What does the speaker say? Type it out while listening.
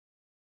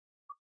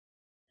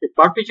A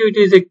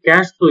perpetuity is a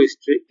cash flow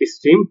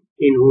stream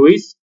in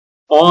which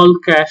all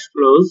cash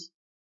flows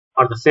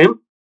are the same.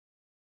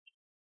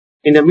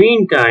 In the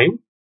meantime,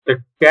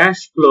 the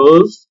cash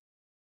flows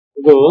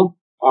go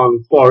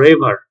on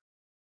forever.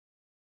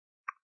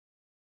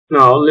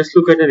 Now let's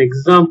look at an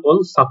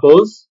example.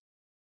 Suppose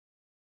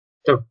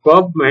the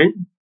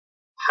government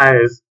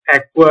has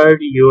acquired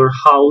your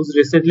house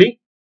recently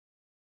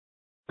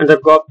and the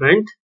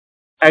government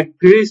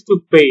agrees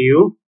to pay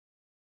you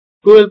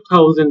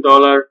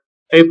 $12,000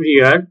 every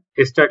year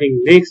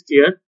starting next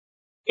year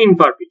in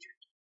perpetuity.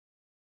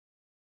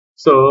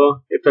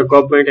 So if the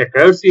government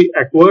acquires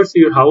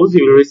your house,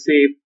 you will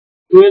receive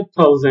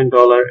 $12,000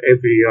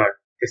 every year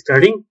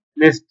starting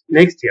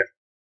next year.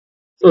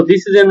 So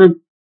this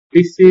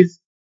is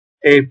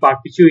a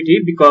perpetuity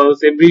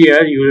because every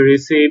year you will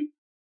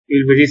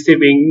be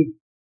receiving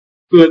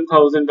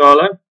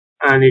 $12,000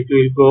 and it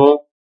will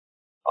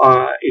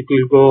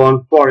go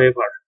on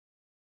forever.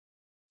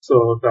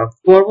 So the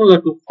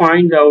formula to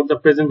find out the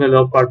present value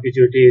of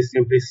perpetuity is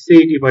simply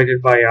C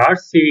divided by R.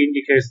 C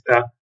indicates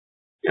the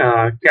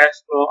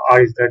cash flow,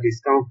 R is the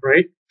discount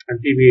rate, and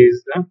PV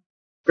is the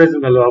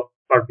present value of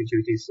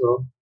perpetuity.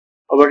 So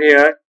over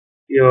here,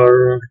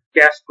 your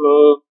cash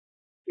flow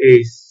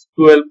is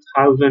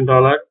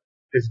 $12,000.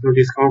 There's no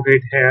discount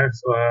rate here.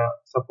 So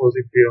suppose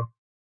if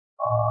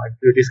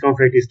your discount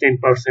rate is 10%,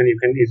 you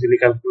can easily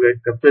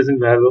calculate the present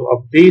value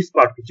of this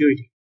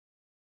perpetuity.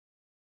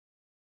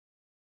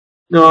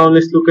 Now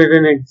let's look at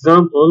an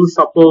example.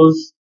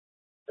 Suppose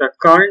the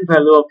current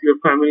value of your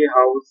family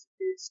house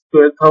is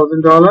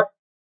 $12,000,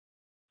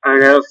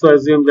 and I also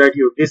assume that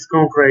your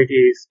discount rate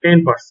is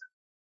 10%.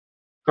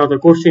 Now the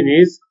question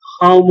is,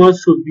 how much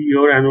should be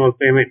your annual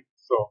payment?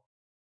 So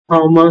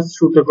how much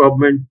should the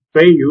government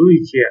pay you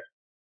each year?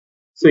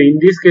 So in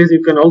this case,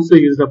 you can also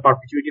use the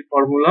perpetuity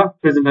formula,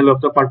 present value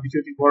of the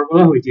perpetuity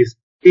formula, which is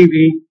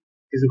PV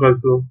is equal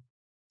to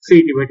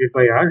C divided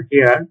by R.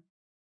 Here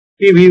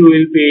PV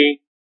will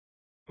be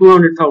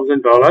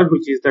 $200,000,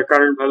 which is the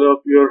current value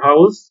of your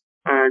house,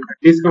 and the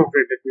discount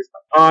rate, that is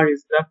the R,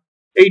 is the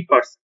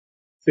 8%.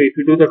 So if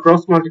you do the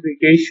cross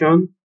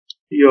multiplication,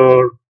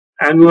 your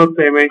annual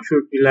payment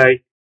should be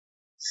like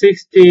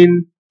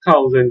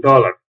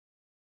 $16,000.